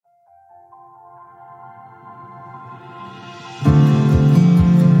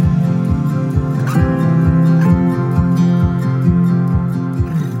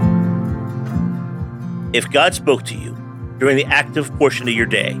If God spoke to you during the active portion of your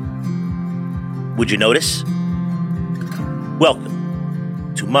day, would you notice?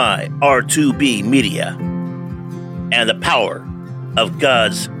 Welcome to my R2B Media and the Power of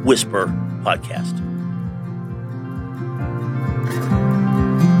God's Whisper podcast.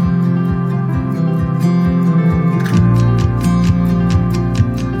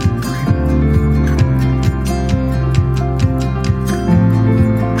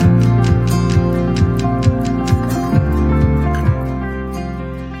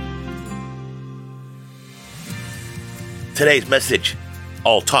 Today's message,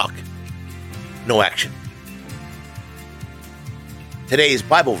 all talk, no action. Today's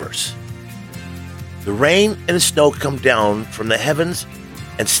Bible verse. The rain and the snow come down from the heavens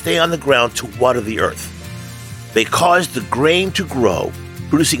and stay on the ground to water the earth. They cause the grain to grow,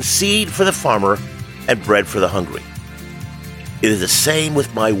 producing seed for the farmer and bread for the hungry. It is the same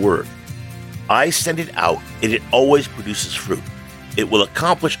with my word. I send it out and it always produces fruit. It will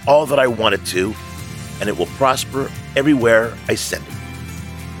accomplish all that I want it to, and it will prosper everywhere I send it.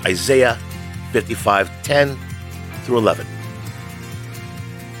 Isaiah 55:10 through 11.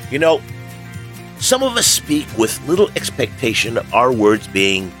 You know, some of us speak with little expectation of our words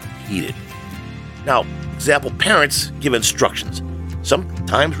being heeded. Now, example, parents give instructions,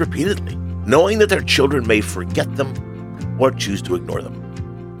 sometimes repeatedly, knowing that their children may forget them or choose to ignore them.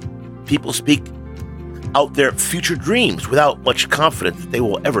 People speak out their future dreams without much confidence that they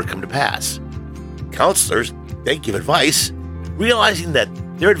will ever come to pass. Counselors, they give advice, realizing that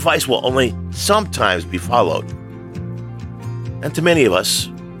their advice will only sometimes be followed. And to many of us,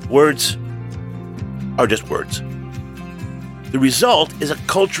 words are just words. The result is a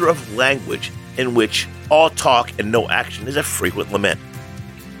culture of language in which all talk and no action is a frequent lament.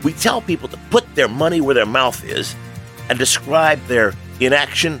 We tell people to put their money where their mouth is and describe their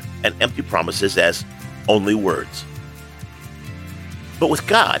inaction and empty promises as only words. But with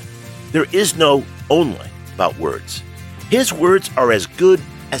God, there is no only about words. His words are as good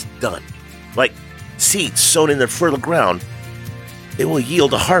as done. Like seeds sown in the fertile ground, they will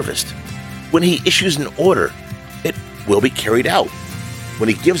yield a harvest. When he issues an order, it will be carried out. When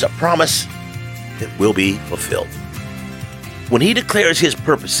he gives a promise, it will be fulfilled. When he declares his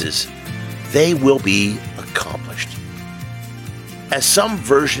purposes, they will be accomplished. As some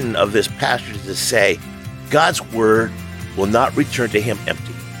version of this passage is to say, God's word will not return to him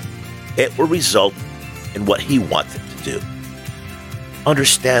empty. It will result in what he wants it to do.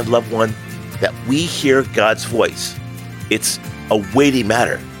 Understand, loved one, that we hear God's voice. It's a weighty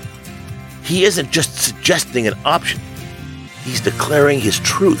matter. He isn't just suggesting an option. He's declaring his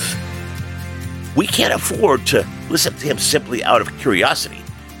truth. We can't afford to listen to him simply out of curiosity.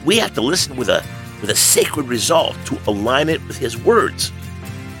 We have to listen with a sacred resolve to align it with his words.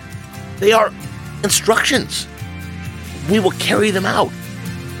 They are instructions. We will carry them out.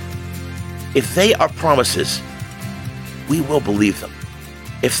 If they are promises, we will believe them.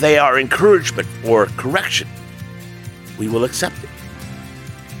 If they are encouragement or correction, we will accept it.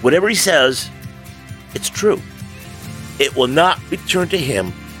 Whatever he says, it's true. It will not return to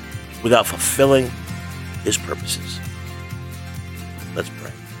him without fulfilling his purposes. Let's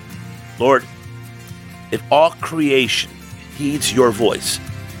pray. Lord, if all creation heeds your voice,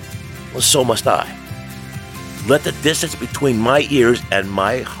 well, so must I. Let the distance between my ears and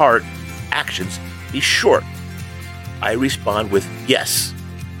my heart actions be short. I respond with yes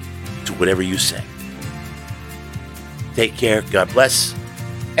to whatever you say. Take care, God bless,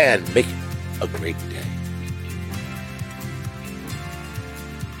 and make it a great day.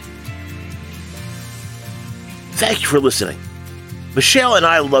 Thank you for listening. Michelle and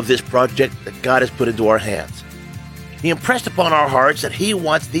I love this project that God has put into our hands. He impressed upon our hearts that he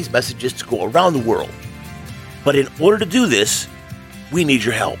wants these messages to go around the world. But in order to do this, we need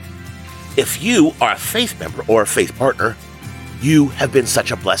your help. If you are a faith member or a faith partner, you have been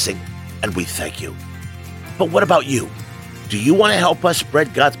such a blessing, and we thank you. But what about you? Do you want to help us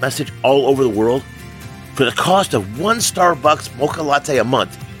spread God's message all over the world? For the cost of one Starbucks mocha latte a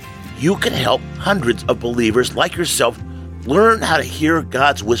month, you can help hundreds of believers like yourself learn how to hear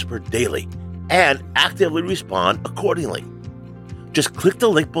God's whisper daily and actively respond accordingly. Just click the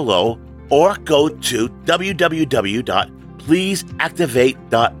link below or go to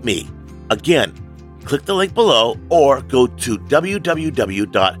www.pleaseactivate.me. Again, click the link below or go to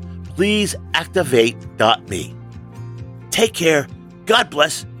www.pleaseactivate.me. Take care, God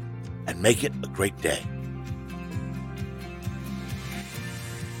bless, and make it a great day.